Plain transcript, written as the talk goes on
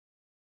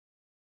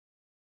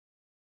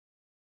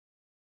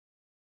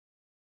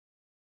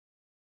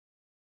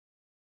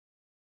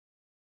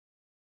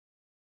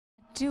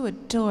do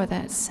adore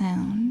that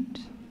sound.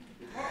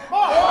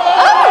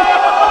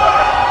 Oh!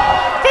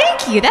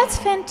 Thank you, that's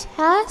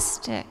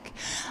fantastic.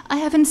 I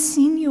haven't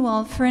seen you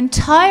all for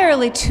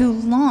entirely too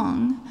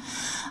long.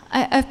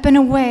 I've been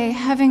away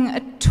having a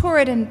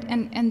torrid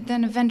and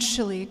then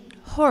eventually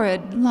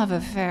horrid love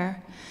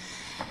affair.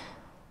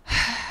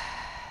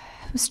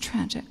 It was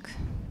tragic.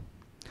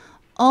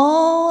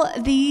 All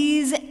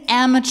these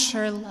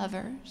amateur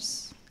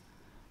lovers,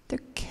 they're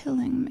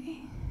killing me.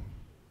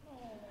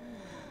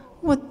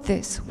 What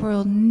this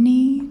world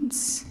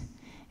needs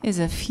is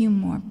a few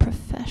more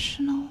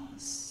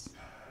professionals.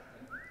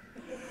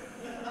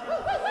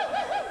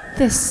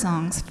 This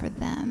song's for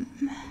them.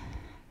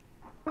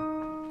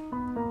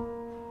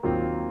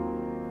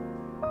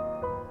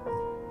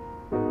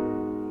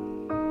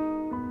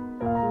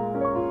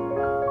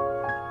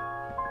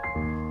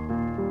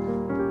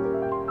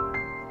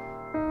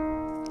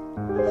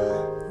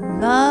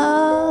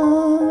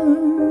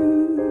 Love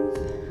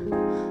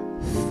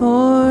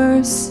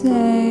for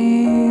sale,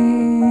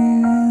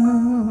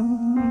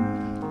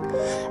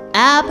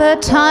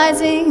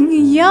 appetizing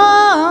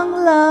young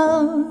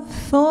love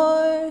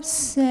for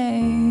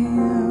sale.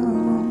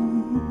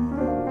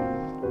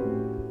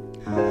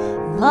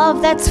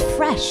 Love that's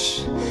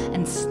fresh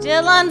and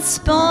still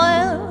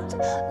unspoiled,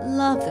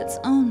 love that's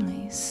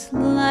only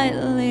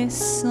slightly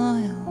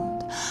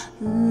soiled,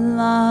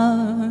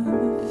 love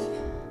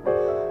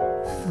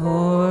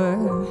for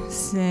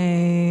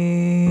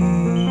sale.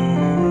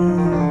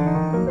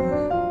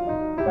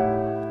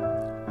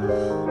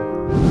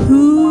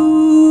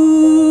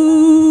 Who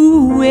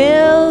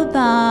will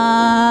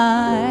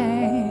buy?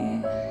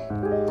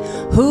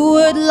 Who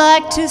would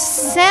like to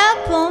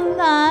sample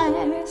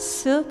my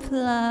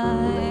supply?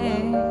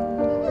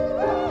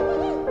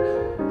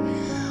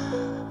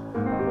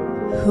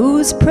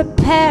 Who's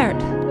prepared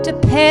to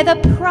pay the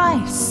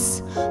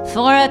price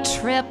for a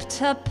trip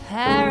to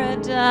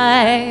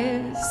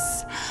paradise?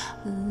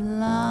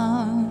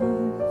 Love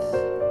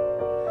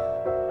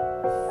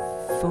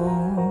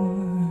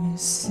for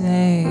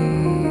sale.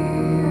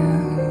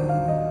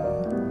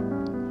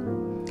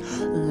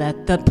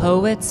 Let the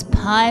poets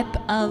pipe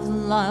of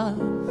love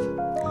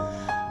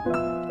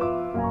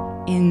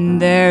in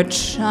their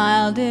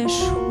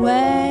childish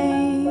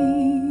way.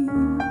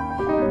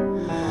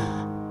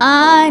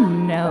 I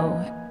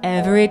know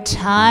every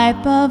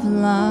type of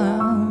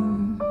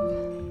love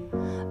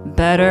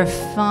better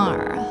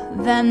far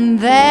than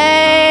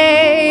they.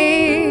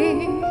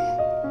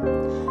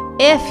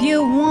 If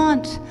you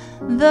want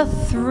the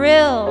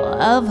thrill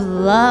of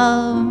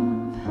love,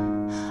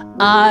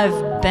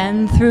 I've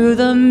been through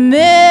the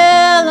mill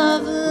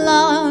of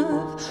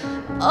love.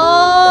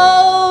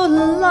 Oh,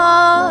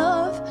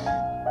 love,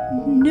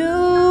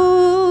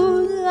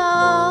 new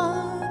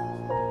love,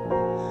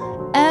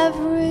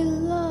 every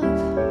love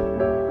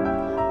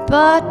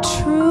but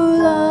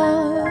true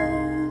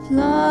love,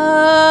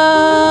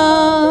 love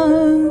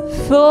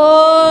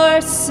for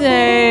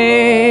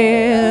sale,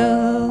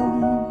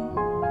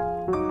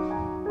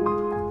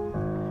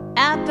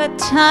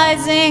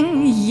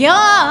 appetizing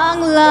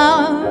young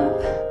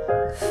love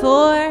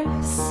for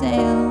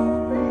sale.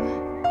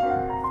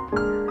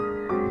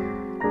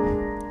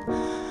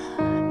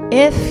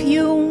 If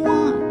you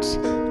want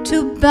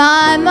to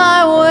buy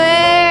my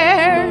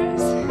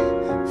wares,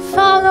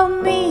 follow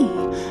me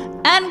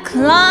and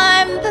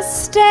climb the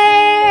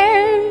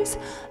stairs.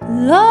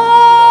 Love